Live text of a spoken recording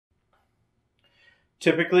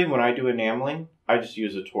Typically, when I do enameling, I just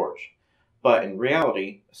use a torch. But in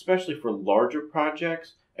reality, especially for larger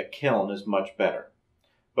projects, a kiln is much better.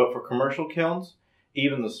 But for commercial kilns,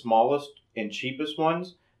 even the smallest and cheapest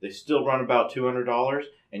ones, they still run about $200,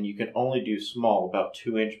 and you can only do small, about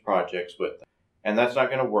 2-inch projects with them. And that's not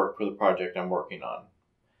going to work for the project I'm working on.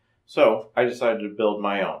 So I decided to build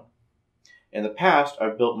my own. In the past,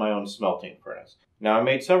 I've built my own smelting furnace. Now, I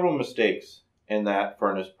made several mistakes in that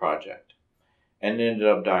furnace project, and it ended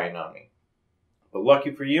up dying on me. But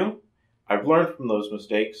lucky for you, I've learned from those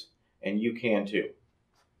mistakes, and you can too.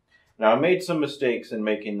 Now, I made some mistakes in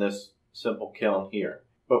making this simple kiln here,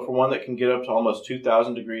 but for one that can get up to almost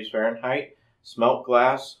 2,000 degrees Fahrenheit, smelt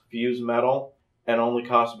glass, fuse metal, and only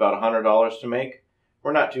costs about $100 to make,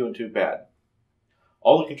 we're not doing too bad.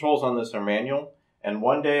 All the controls on this are manual, and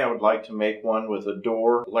one day I would like to make one with a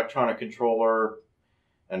door, electronic controller,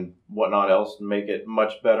 and whatnot else to make it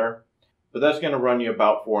much better. But that's going to run you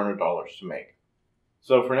about $400 to make.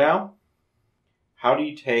 So for now, how do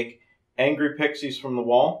you take angry pixies from the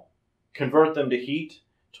wall, convert them to heat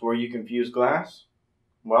to where you can fuse glass?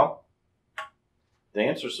 Well, the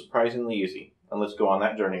answer is surprisingly easy, and let's go on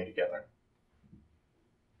that journey together.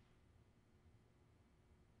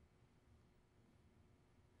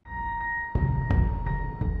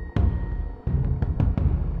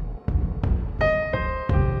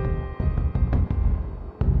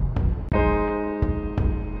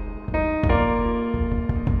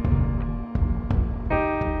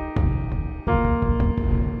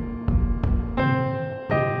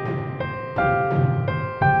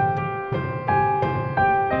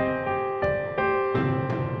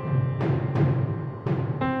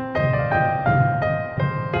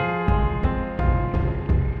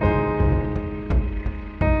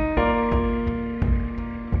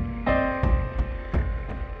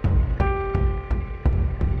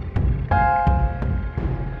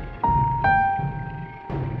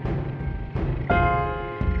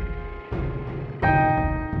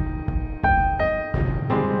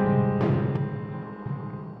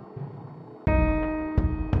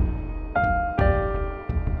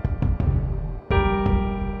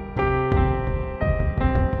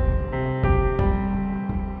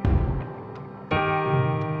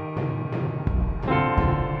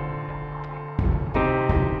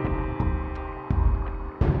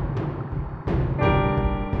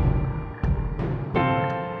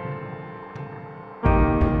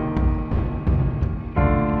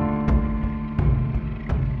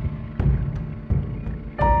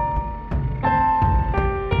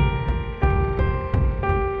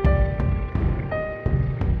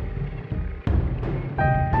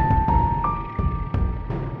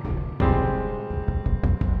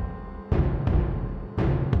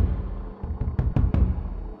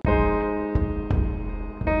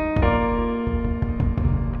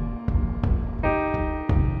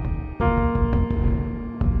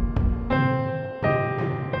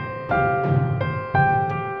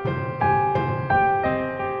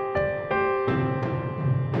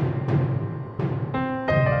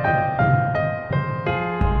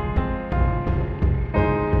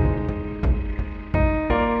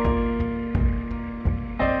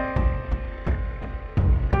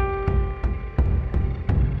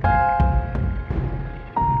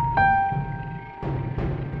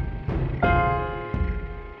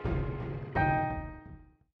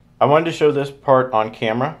 I wanted to show this part on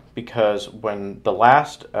camera because when the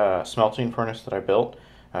last smelting furnace that I built,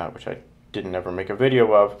 which I didn't ever make a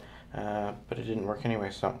video of, but it didn't work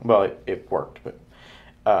anyway, so, well, it worked, but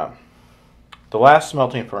the last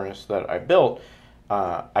smelting furnace that I built,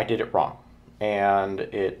 I did it wrong, and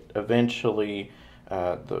it eventually,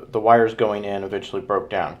 the wires going in eventually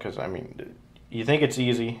broke down, because, I mean, you think it's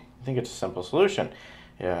easy, you think it's a simple solution.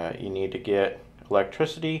 You need to get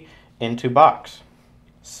electricity into box.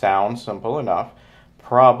 Sounds simple enough.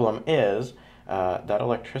 Problem is that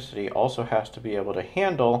electricity also has to be able to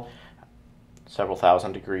handle several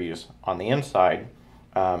thousand degrees on the inside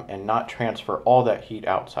and not transfer all that heat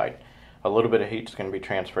outside. A little bit of heat is going to be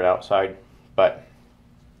transferred outside, but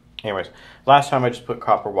anyways, last time I just put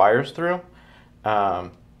copper wires through.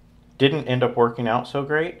 Didn't end up working out so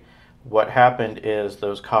great. What happened is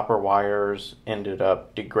those copper wires ended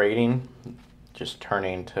up degrading, just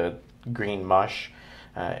turning to green mush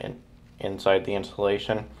inside the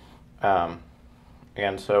insulation.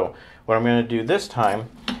 And so what I'm going to do this time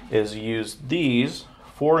is use these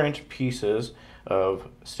 4-inch pieces of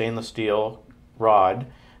stainless steel rod.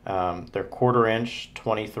 They're 1/4 inch,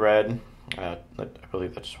 20 thread. I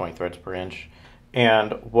believe that's 20 threads per inch.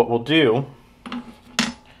 And what we'll do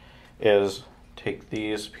is take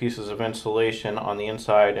these pieces of insulation on the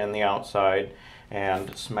inside and the outside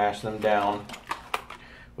and smash them down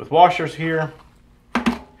with washers here.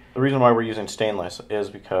 The reason why we're using stainless is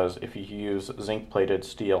because if you use zinc-plated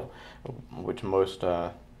steel, which most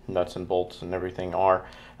nuts and bolts and everything are,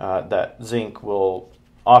 that zinc will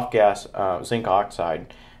off-gas zinc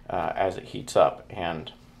oxide as it heats up,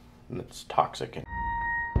 and it's toxic.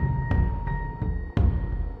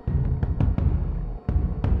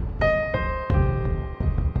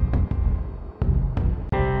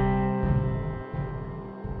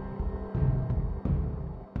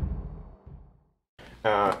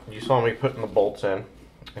 You saw me putting the bolts in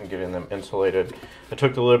and getting them insulated. I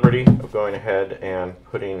took the liberty of going ahead and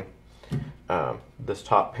putting this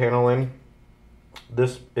top panel in.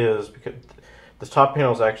 This top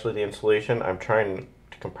panel is actually the insulation. I'm trying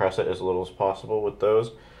to compress it as little as possible with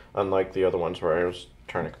those, unlike the other ones where I was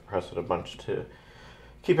trying to compress it a bunch to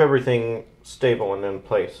keep everything stable and in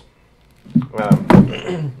place.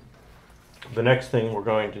 The next thing we're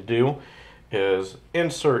going to do is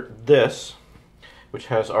insert this, which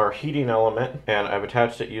has our heating element, and I've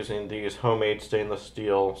attached it using these homemade stainless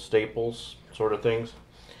steel staples sort of things.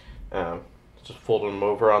 Just folding them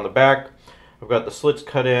over on the back. I've got the slits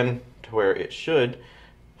cut in to where it should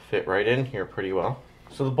fit right in here pretty well.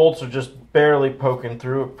 So the bolts are just barely poking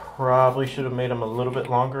through. Probably should have made them a little bit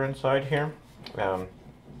longer inside here. I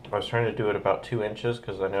was trying to do it about 2 inches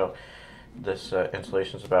because I know this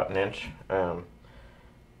insulation is about 1 inch. And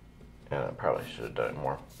I probably should have done it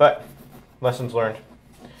more. But lessons learned.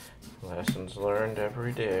 Lessons learned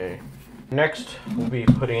every day. Next, we'll be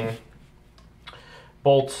putting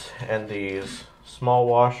bolts and these small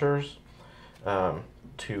washers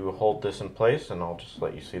to hold this in place, and I'll just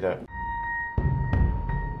let you see that.